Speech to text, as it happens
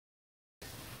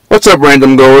What's up,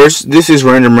 random goers? This is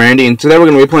Random Randy, and today we're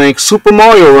going to be playing Super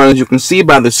Mario Run, as you can see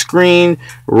by the screen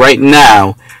right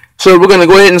now. So we're going to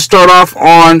go ahead and start off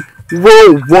on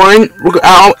World 1.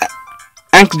 I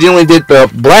accidentally did the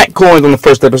black coins on the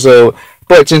first episode,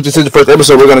 but since this is the first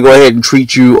episode, we're going to go ahead and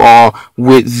treat you all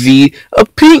with the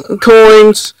pink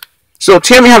coins. So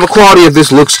tell me how the quality of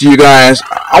this looks to you guys.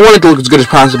 I want it to look as good as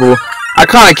possible. I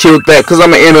kind of killed that because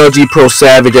I'm an MLG Pro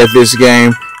Savage at this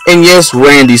game. And yes,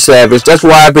 Randy Savage. That's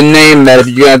why I've been named that, if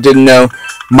you guys didn't know.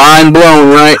 Mind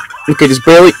blown, right? Okay, just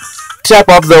barely tap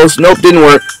off those. Nope, didn't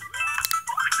work.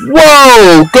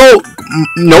 Whoa! Go!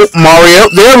 Nope, Mario.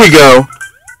 There we go.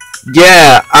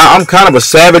 Yeah, I'm kind of a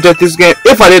savage at this game.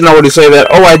 If I didn't already say that.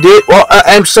 Oh, I did? Well,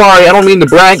 I'm sorry. I don't mean to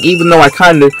brag, even though I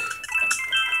kind of...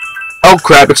 Oh,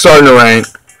 crap. It's starting to rain.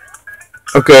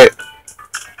 Okay.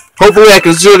 Hopefully I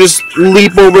can still just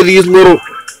leap over these little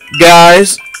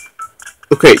guys.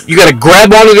 Okay, you gotta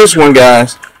grab onto this one,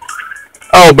 guys.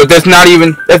 Oh, but that's not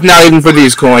even for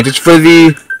these coins. It's for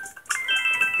the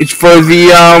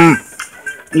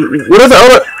what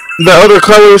are the other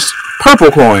colors?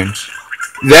 Purple coins.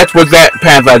 That's what that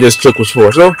path I just took was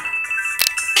for. So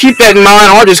keep that in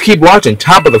mind, or just keep watching.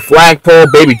 Top of the flagpole,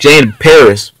 Baby Jane in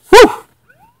Paris. Whew.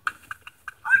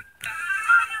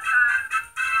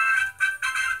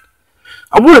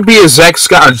 I wouldn't be a Zack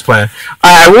Scott. I'm just playing.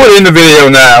 I would in the video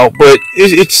now, but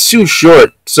it's too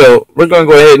short. So we're gonna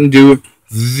go ahead and do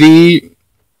the.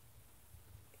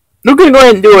 We're gonna go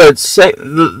ahead and do it.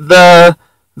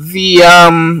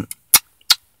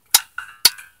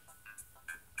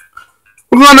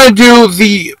 We're gonna do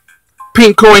the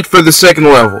pink coin for the second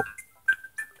level.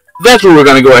 That's what we're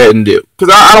gonna go ahead and do,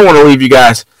 because I don't want to leave you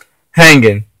guys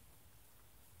hanging.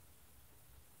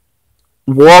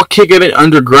 Wall kicking it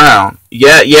underground.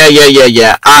 Yeah.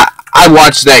 I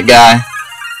watched that guy.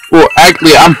 Well,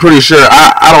 actually, I'm pretty sure.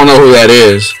 I don't know who that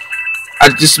is. I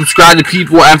just subscribe to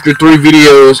people after 3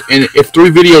 videos, and if 3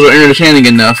 videos are entertaining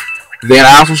enough, then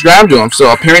I'll subscribe to them.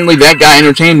 So apparently that guy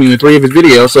entertained me with 3 of his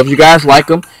videos. So if you guys like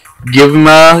him, give him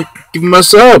a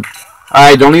sub.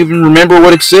 I don't even remember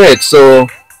what it said. So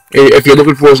if you're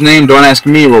looking for his name, don't ask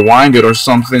me. Rewind it or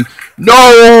something.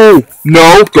 No,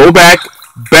 go back.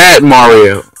 Bad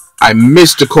Mario. I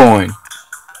missed a coin.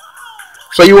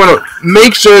 So you want to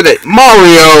make sure that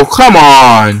Mario, come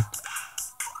on.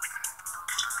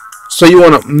 So you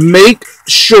want to make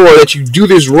sure that you do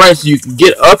this right so you can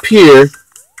get up here,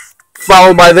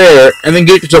 followed by there, and then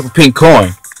get yourself a pink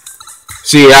coin.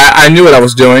 See, I knew what I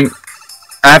was doing.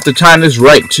 I have to time this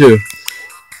right too.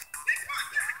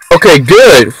 Okay,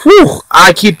 good. Whew.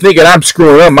 I keep thinking I'm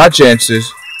screwing up my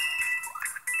chances.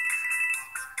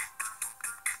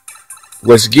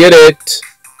 Let's get it.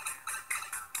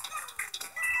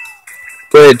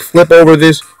 Go ahead, flip over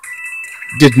this.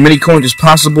 Get as many coins as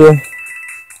possible.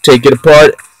 Take it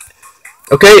apart.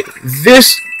 Okay,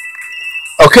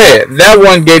 okay, that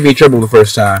one gave me trouble the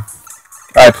first time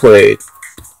I played.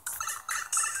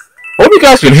 Hope you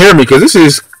guys can hear me, because this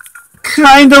is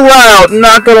kind of loud,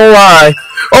 not gonna lie.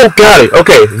 Oh, got it.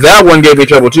 Okay, that one gave me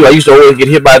trouble too. I used to always get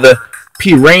hit by the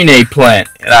piranha plant,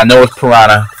 and I know it's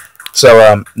piranha.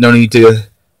 So, no need to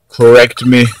correct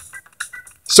me.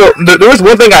 So, there is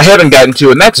one thing I haven't gotten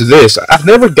to, and that's this. I've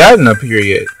never gotten up here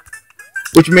yet.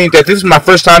 Which means that this is my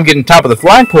first time getting top of the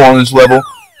flagpole on this level.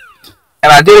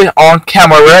 And I did it on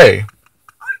camera.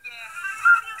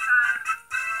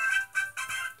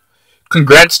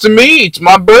 Congrats to me. It's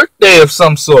my birthday of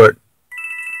some sort.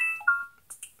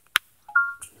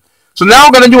 So now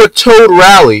we're going to do a Toad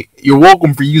Rally. You're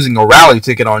welcome for using a rally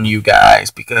ticket on you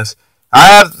guys, because I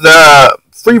have the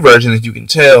free version, as you can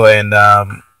tell, and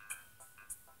not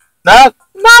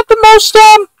the most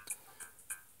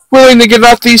willing to give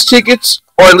out these tickets,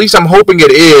 or at least I'm hoping it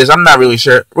is. I'm not really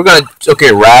sure. We're gonna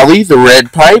rally the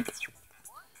red pipe.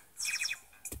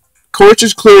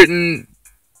 Courses cleared in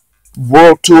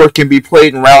World Tour can be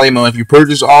played in rally mode. If you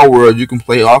purchase all world, you can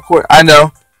play all court. I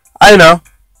know.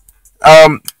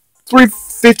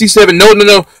 357.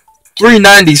 No.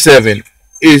 397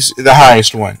 is the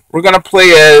highest one. We're gonna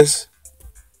play as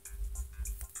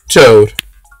Toad.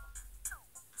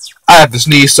 I have to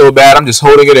sneeze so bad, I'm just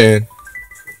holding it in.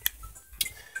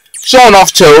 Showing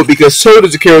off Toad, because Toad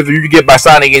is a character you get by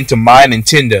signing into My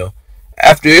Nintendo.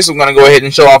 After this, I'm gonna go ahead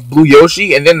and show off Blue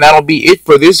Yoshi, and then that'll be it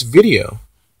for this video.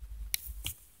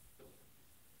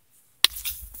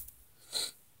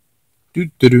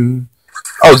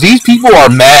 Oh, these people are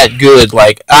mad good.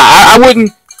 Like I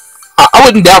wouldn't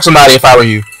doubt somebody if I were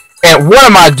you. And what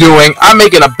am I doing? I'm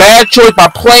making a bad choice by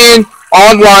playing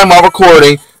online while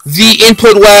recording. The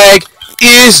input lag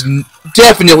is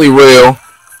definitely real.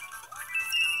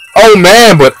 Oh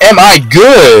man, but am I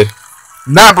good?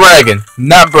 Not bragging.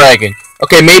 Not bragging.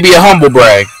 Okay, maybe a humble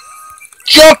brag.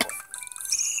 Jump!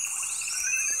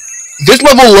 This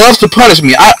level loves to punish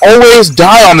me. I always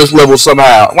die on this level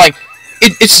somehow. Like,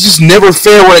 it's just never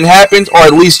fair when it happens, or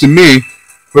at least to me.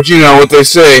 But you know what they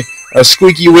say, a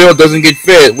squeaky wheel doesn't get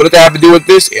fed. What does that have to do with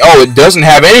this? Oh, it doesn't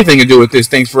have anything to do with this.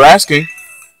 Thanks for asking.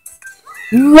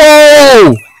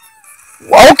 Whoa!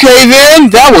 Okay then,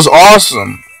 that was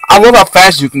awesome. I love how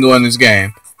fast you can go in this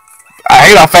game. I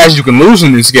hate how fast you can lose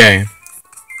in this game.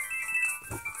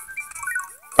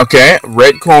 Okay,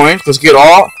 red coins. Let's get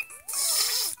all.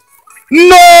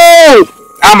 No!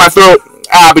 Ow, my throat.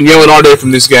 I've been yelling all day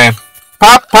from this game.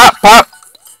 Pop, pop, pop.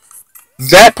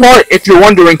 That part, if you're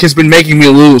wondering, has been making me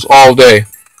lose all day.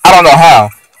 I don't know how.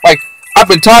 Like, I've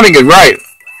been timing it right.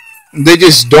 They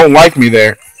just don't like me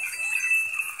there.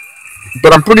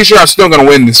 But I'm pretty sure I'm still going to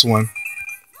win this one.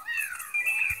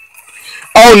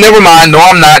 Oh, never mind. No,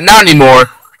 I'm not. Not anymore.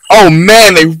 Oh,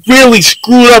 man, they really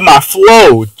screwed up my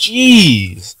flow.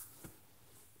 Jeez.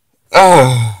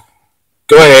 Go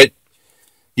ahead.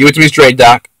 Give it to me straight,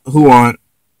 Doc. Who won?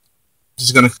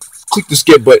 Just going to click the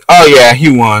skip button. Oh, yeah,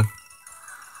 he won.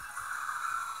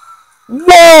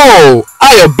 Whoa!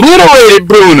 I obliterated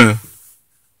Bruna.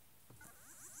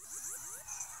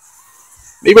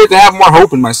 Maybe I have to have more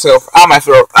hope in myself. Ow, my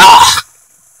throat. Ah!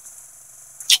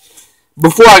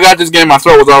 Before I got this game, my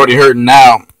throat was already hurting.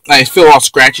 Now, I feel all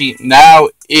scratchy. Now,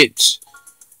 it's...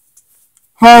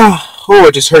 Oh,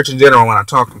 it just hurts in general when I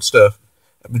talk and stuff.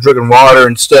 I've been drinking water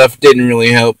and stuff. Didn't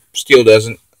really help. Still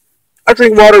doesn't. I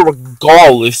drink water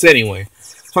regardless anyway.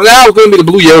 So now it's going to be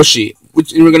the Blue Yoshi.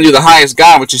 Which we're going to do the highest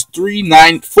guy, which is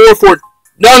 3944.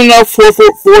 No,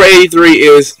 483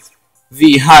 is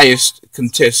the highest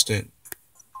contestant.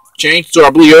 Change to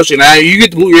our Blue Yoshi. Now, you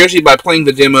get the Blue Yoshi by playing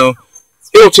the demo.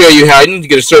 It'll tell you how you need to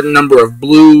get a certain number of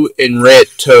blue and red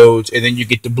toads, and then you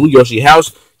get the Blue Yoshi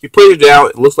house. You put it down,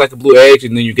 it looks like a blue egg,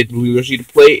 and then you get the Blue Yoshi to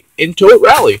play in Toad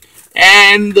Rally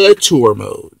and the tour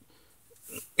mode.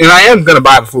 And I am going to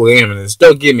buy the full game of this.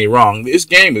 Don't get me wrong. This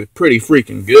game is pretty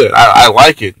freaking good. I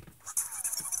like it.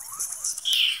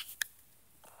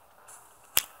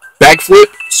 Backflip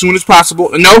as soon as possible.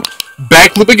 No,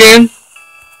 backflip again.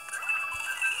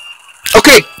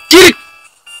 Okay, get it!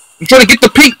 I'm trying to get the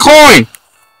pink coin.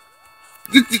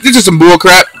 This is some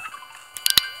bullcrap.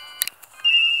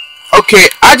 Okay,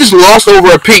 I just lost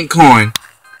over a pink coin.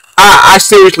 I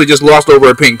seriously just lost over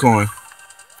a pink coin.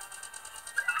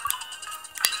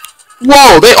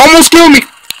 Whoa, they almost killed me.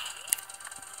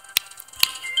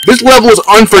 This level is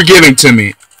unforgiving to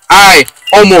me. I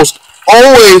almost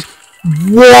always...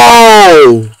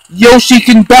 Whoa! Yoshi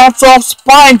can bounce off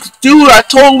spikes. Dude, I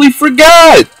totally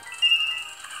forgot.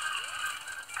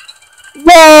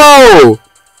 Whoa!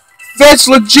 That's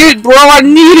legit, bro. I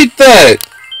needed that.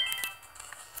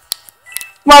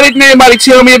 Why didn't anybody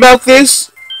tell me about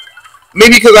this?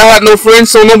 Maybe because I had no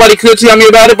friends, so nobody could tell me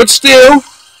about it, but still.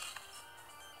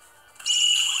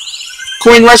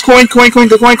 Coin, rush, coin, coin, coin,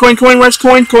 coin, coin, coin, rush,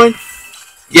 coin, coin.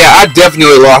 Yeah, I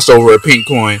definitely lost over a pink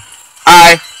coin.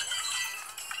 I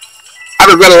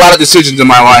regret a lot of decisions in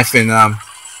my life, and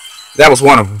that was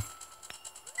one of them.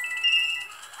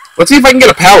 Let's see if I can get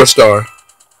a power star.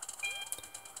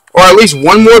 Or at least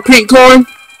one more pink coin.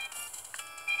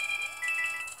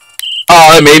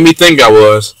 Oh, that made me think I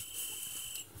was.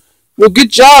 Well,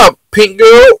 good job, pink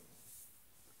girl.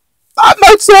 I'm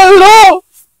not sad at all.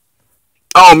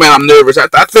 Oh, man, I'm nervous. I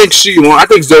think she won. I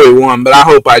think Zoe won, but I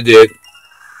hope I did.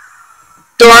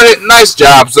 Darn it. Nice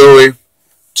job, Zoe.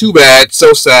 Too bad.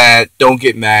 So sad. Don't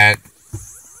get mad.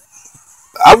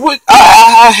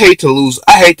 I hate to lose.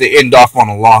 I hate to end off on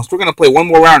a loss. We're going to play one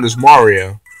more round as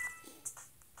Mario.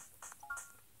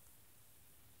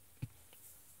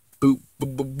 Boop,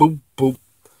 boop, boop, boop, boop,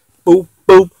 boop,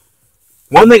 boop.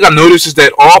 One thing I've noticed is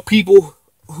that all people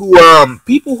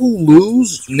who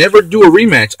lose never do a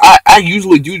rematch. I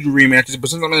usually do rematches, but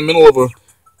since I'm in the middle of a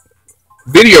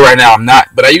video right now, I'm not.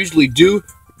 But I usually do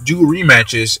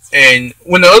rematches, and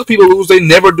when the other people lose, they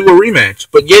never do a rematch.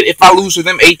 But yet, if I lose to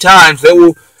them 8 times, they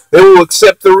will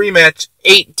accept the rematch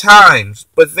 8 times.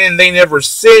 But then they never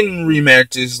send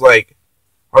rematches. Like,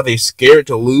 are they scared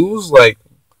to lose? Like,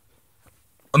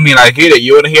 I mean, I get it.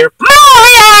 You want to hear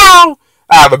Mario?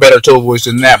 I have a better tone voice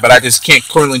than that, but I just can't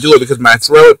currently do it because my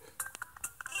throat.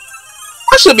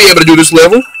 I should be able to do this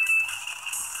level.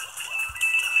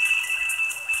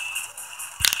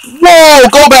 Whoa,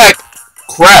 go back.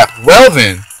 Crap. Well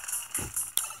then.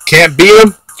 Can't beat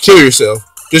him? Kill yourself.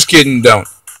 Just kidding, don't.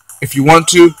 If you want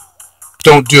to,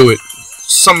 don't do it.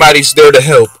 Somebody's there to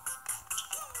help.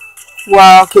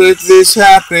 Why could this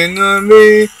happen to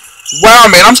me? Wow,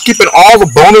 man, I'm skipping all the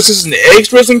bonuses and the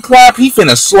extras and crap. He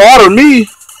finna slaughter me.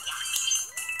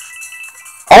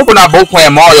 I hope we're not both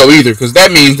playing Mario either, because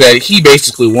that means that he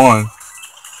basically won.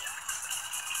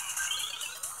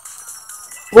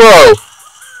 Bro.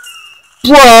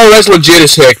 Bro, that's legit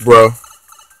as heck, bro.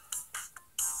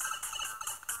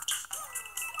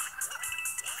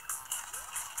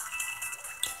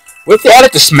 What if they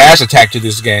added the smash attack to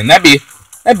this game? That'd be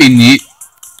neat.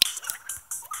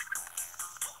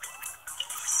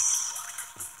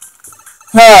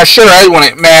 Ah, sure, I want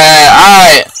it,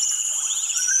 man.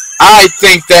 I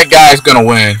think that guy's gonna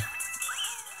win.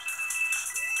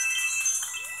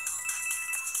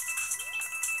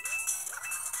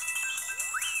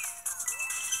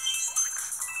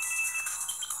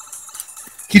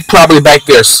 He's probably back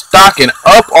there stocking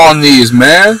up on these,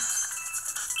 man.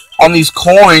 On these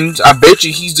coins. I bet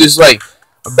you he's just like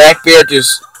back there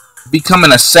just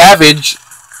becoming a savage.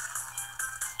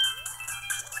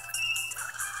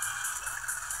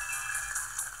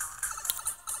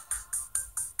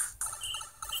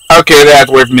 Okay, that's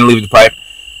wait for me to leave the pipe.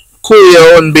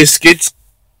 Coolio and biscuits.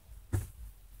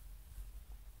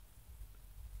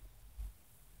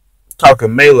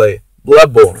 Talking Melee,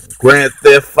 Bloodborne, Grand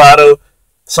Theft Auto,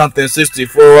 something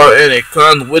 64, and it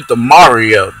comes with the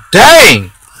Mario.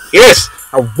 Dang! Yes,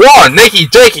 I won,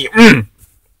 Nakey Jakey.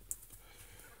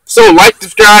 So like,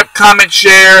 subscribe, comment,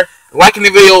 share. Liking the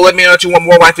video, let me know that you want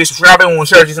more like this. Subscribing when we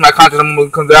share this in my content when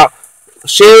it comes out.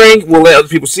 Sharing will let other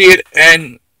people see it,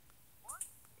 and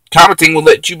commenting will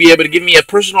let you be able to give me a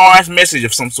personalized message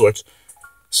of some sort.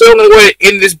 So I'm going to go ahead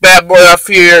and end this bad boy off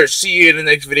here. See you in the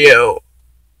next video.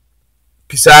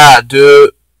 Peace out,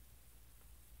 dude.